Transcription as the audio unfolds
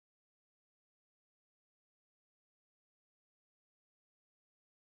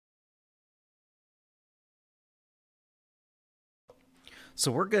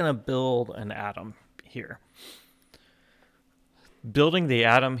So we're going to build an atom here. Building the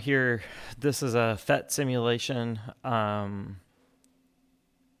atom here, this is a PhET simulation.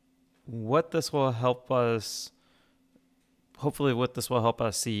 What this will help us, hopefully what this will help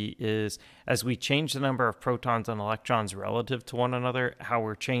us see is as we change the number of protons and electrons relative to one another, how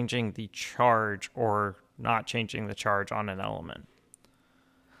we're changing the charge or not changing the charge on an element.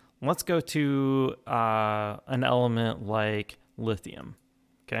 Let's go to an element like lithium.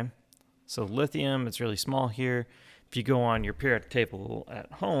 Okay, so lithium is really small here. If you go on your periodic table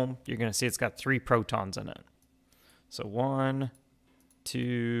at home, you're going to see it's got 3 protons in it. So 1,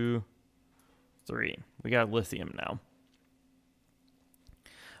 2, 3. We got lithium now.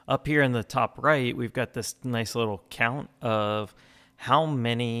 Up here in the top right, we've got this nice little count of how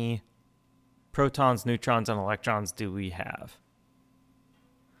many protons, neutrons, and electrons do we have.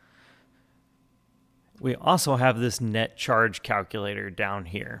 We also have this net charge calculator down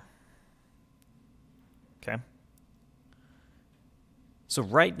here. Okay. So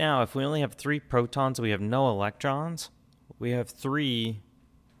right now, if we only have 3 protons, we have no electrons, we have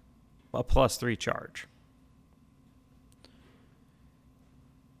a plus 3 charge.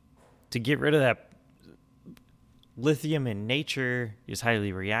 To get rid of that, lithium in nature is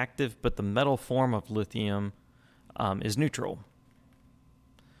highly reactive, but the metal form of lithium is neutral.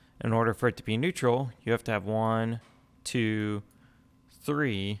 In order for it to be neutral, you have to have 1, 2,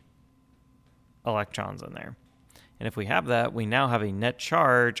 3 electrons in there. And if we have that, we now have a net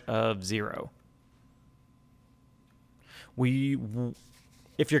charge of 0.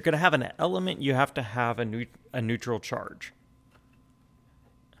 If you're going to have an element, you have to have a neutral charge.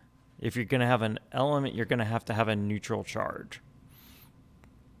 If you're going to have an element, you're going to have a neutral charge.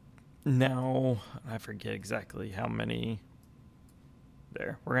 Now, I forget exactly how many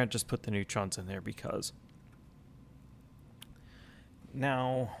there. We're going to just put the neutrons in there because.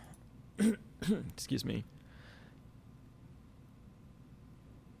 Now, excuse me.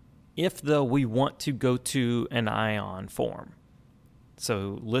 If, though, we want to go to an ion form.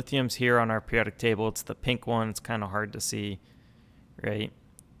 So lithium's here on our periodic table. It's the pink one. It's kind of hard to see, right?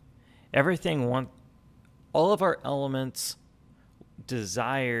 All of our elements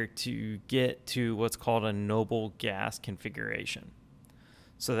desire to get to what's called a noble gas configuration.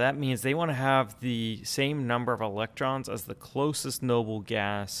 So that means they want to have the same number of electrons as the closest noble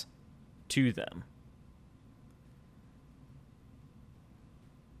gas to them.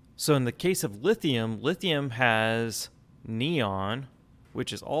 So in the case of lithium, lithium has neon,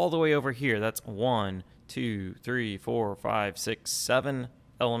 which is all the way over here. That's 1, 2, 3, 4, 5, 6, 7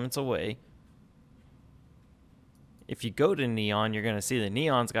 elements away. If you go to neon, you're going to see the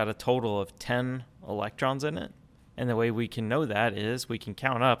neon's got a total of 10 electrons in it. And the way we can know that is we can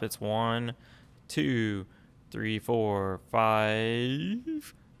count up. It's 1, 2, 3, 4,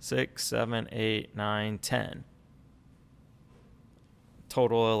 5, 6, 7, 8, 9, 10.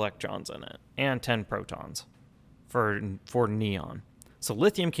 Total electrons in it, and 10 protons for neon. So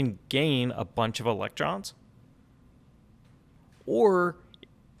lithium can gain a bunch of electrons, or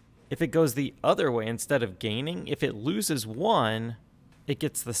if it goes the other way, instead of gaining, if it loses 1, it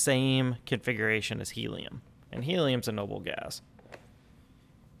gets the same configuration as helium, and helium's a noble gas.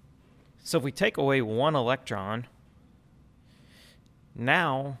 So if we take away 1 electron,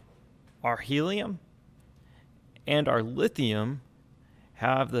 now our helium and our lithium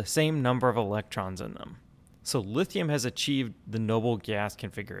have the same number of electrons in them. So lithium has achieved the noble gas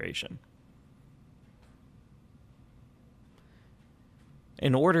configuration.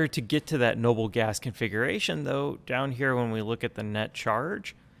 In order to get to that noble gas configuration, though, down here when we look at the net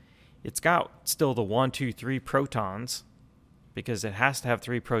charge, it's got still the 1, 2, 3 protons, because it has to have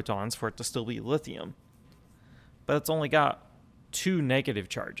 3 protons for it to still be lithium. But it's only got 2 negative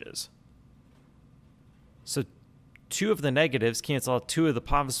charges. So 2 of the negatives cancel out 2 of the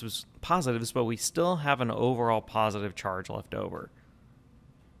positives, but we still have an overall positive charge left over.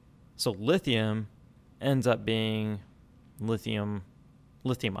 So lithium ends up being lithium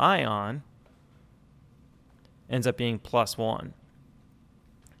ion ends up being +1.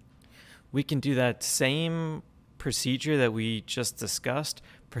 We can do that same procedure that we just discussed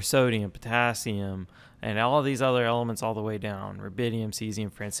for sodium, potassium, and all these other elements all the way down, rubidium,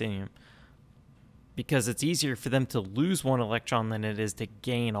 cesium, francium, because it's easier for them to lose 1 electron than it is to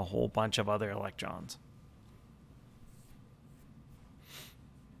gain a whole bunch of other electrons.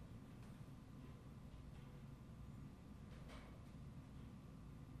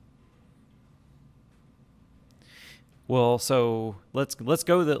 Well, so let's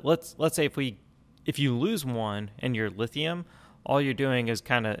say if you lose 1 and you're lithium, all you're doing is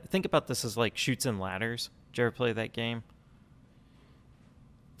kind of think about this as like Chutes and Ladders. Did you ever play that game?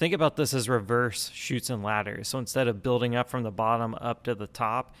 think about this as reverse chutes and ladders. So instead of building up from the bottom up to the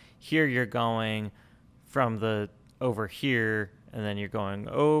top, here you're going from the over here, and then you're going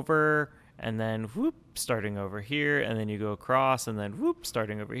over, and then whoop, starting over here, and then you go across, and then whoop,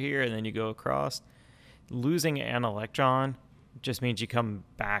 starting over here, and then you go across. Losing an electron just means you come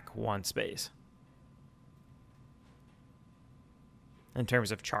back one space in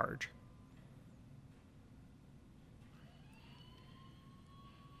terms of charge.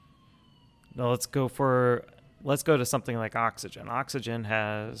 Now let's go to something like oxygen. Oxygen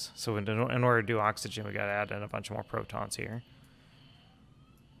has, so in order to do oxygen, we got to add in a bunch more protons here.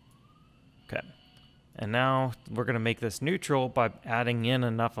 Okay. And now we're going to make this neutral by adding in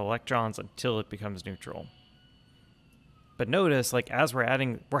enough electrons until it becomes neutral. But notice, like, as we're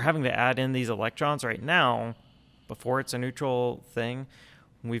having to add in these electrons right now, before it's a neutral thing,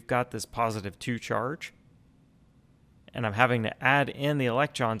 we've got this +2 charge. And I'm having to add in the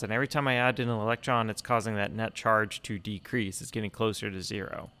electrons, and every time I add in an electron, it's causing that net charge to decrease. It's getting closer to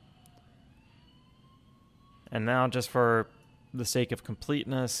 0. And now, just for the sake of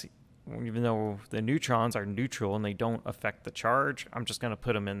completeness, even though the neutrons are neutral and they don't affect the charge, I'm just going to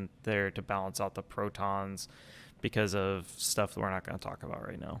put them in there to balance out the protons because of stuff that we're not going to talk about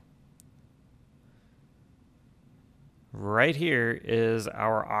right now. Right here is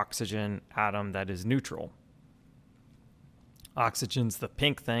our oxygen atom that is neutral. Oxygen's the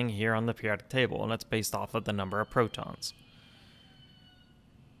pink thing here on the periodic table, and it's based off of the number of protons.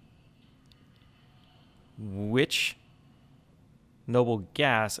 Which noble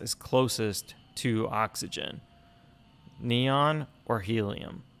gas is closest to oxygen? Neon or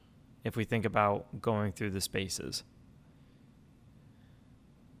helium, if we think about going through the spaces?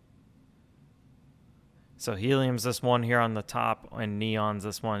 So helium's this one here on the top, and neon's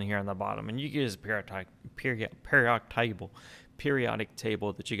this one here on the bottom. And you can use a periodic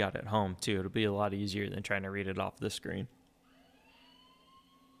table that you got at home too. It'll be a lot easier than trying to read it off the screen.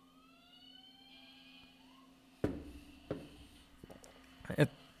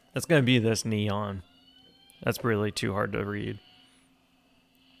 It's going to be this neon. That's really too hard to read.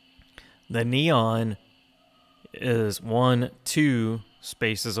 The neon is 1, 2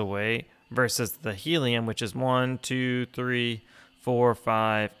 spaces away versus the helium, which is 1, 2, 3, 4,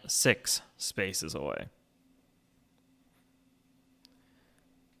 5, 6 spaces away.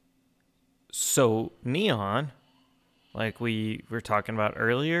 So neon, like we were talking about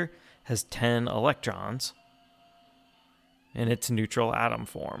earlier, has 10 electrons in its neutral atom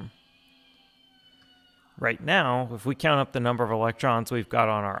form. Right now, if we count up the number of electrons we've got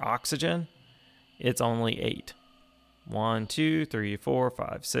on our oxygen, it's only 8. 1, 2, 3, 4,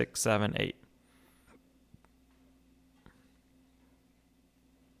 5, 6, 7, 8.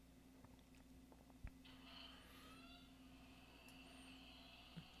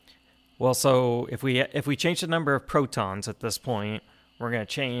 Well, so if we change the number of protons at this point, we're going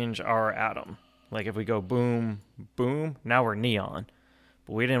to change our atom. Like if we go boom, boom, now we're neon.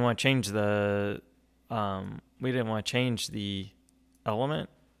 But we didn't want to change the element.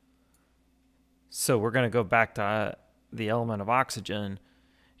 So we're going to go back to the element of oxygen.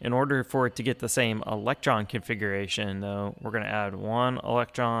 In order for it to get the same electron configuration, though, we're going to add 1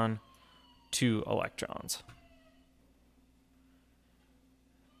 electron, 2 electrons.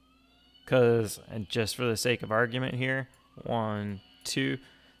 Because, and just for the sake of argument here, 1, 2,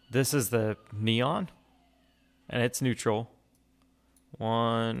 this is the neon, and it's neutral.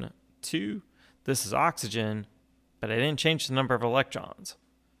 1, 2, this is oxygen, but I didn't change the number of electrons.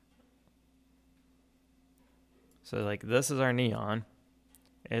 So like this is our neon,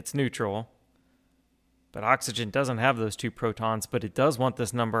 it's neutral, but oxygen doesn't have those 2 protons, but it does want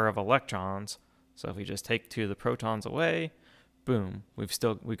this number of electrons. So if we just take 2 of the protons away, boom, we've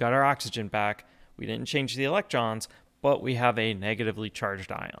got our oxygen back. We didn't change the electrons, but we have a negatively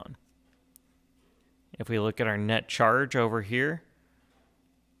charged ion. If we look at our net charge over here,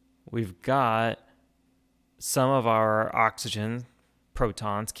 we've got some of our oxygen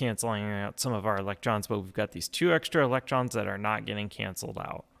protons canceling out some of our electrons, but we've got these 2 extra electrons that are not getting canceled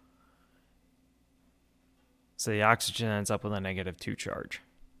out. So the oxygen ends up with a -2 charge.